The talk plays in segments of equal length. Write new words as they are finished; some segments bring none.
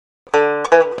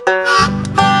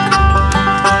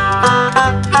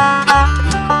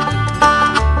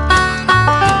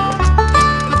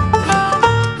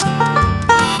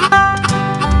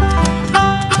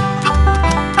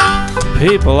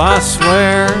People, I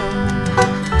swear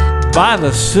by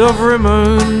the silvery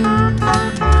moon,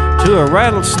 to a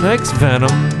rattlesnake's venom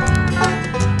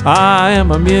I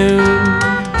am immune.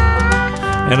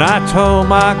 And I told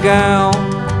my gal,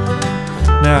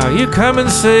 now you come and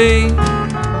see,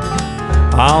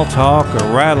 I'll talk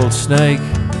a rattlesnake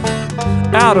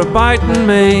out of biting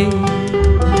me.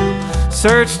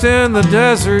 Searched in the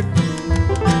desert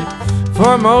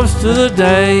for most of the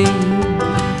day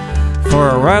for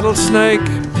a rattlesnake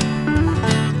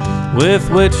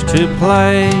with which to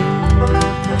play.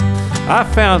 I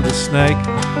found a snake.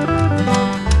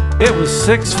 It was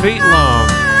 6 feet long,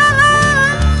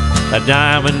 a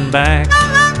diamondback.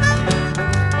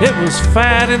 It was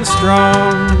fat and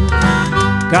strong.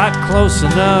 Got close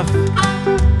enough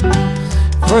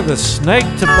for the snake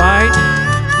to bite.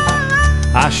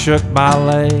 I shook my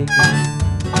leg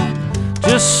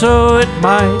just so it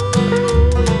might.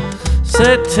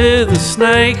 Said to the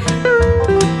snake,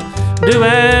 do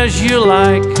as you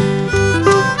like.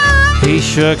 He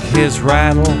shook his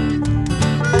rattle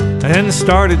and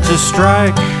started to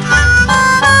strike.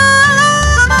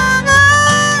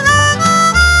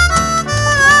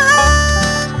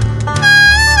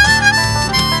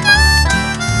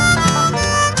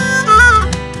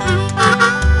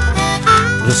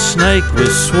 The snake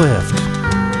was swift.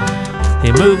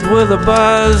 He moved with a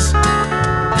buzz,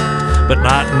 but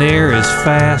not near as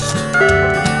fast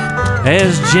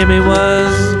as Jimmy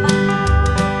was.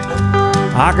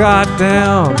 I got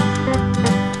down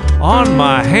on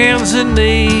my hands and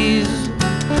knees,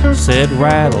 said,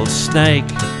 Rattlesnake,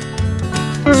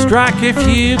 strike if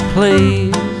you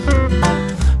please.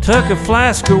 Took a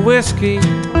flask of whiskey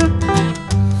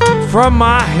from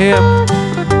my hip.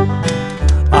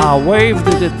 I waved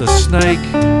it at the snake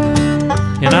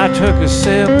and I took a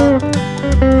sip.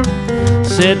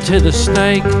 Said to the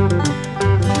snake,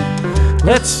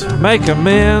 let's make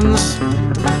amends.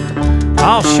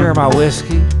 I'll share my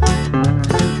whiskey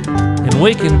and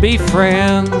we can be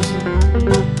friends.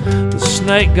 The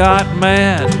snake got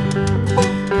mad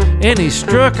and he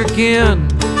struck again.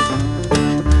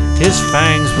 His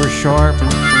fangs were sharp,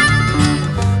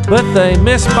 but they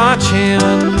missed my chin.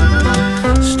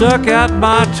 Stuck out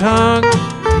my tongue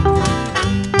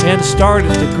and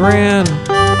started to grin.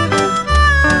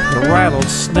 The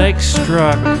rattlesnake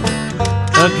struck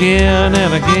again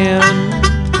and again.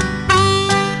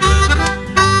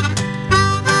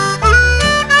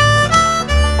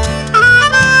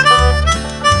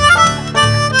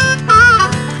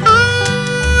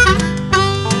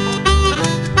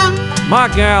 My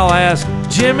gal asked,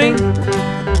 Jimmy,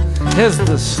 has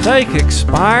the steak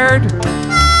expired?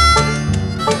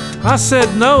 I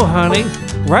said, no, honey,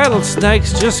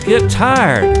 rattlesnakes just get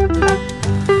tired.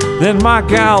 Then my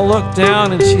gal looked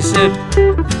down and she said,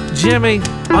 Jimmy,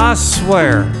 I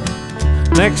swear,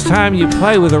 next time you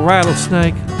play with a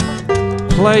rattlesnake,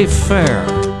 play fair.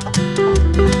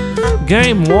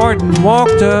 Game warden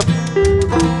walked up.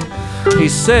 He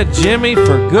said, Jimmy,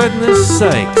 for goodness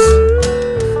sakes,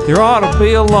 there ought to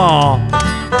be a law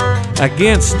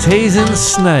against teasing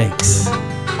snakes.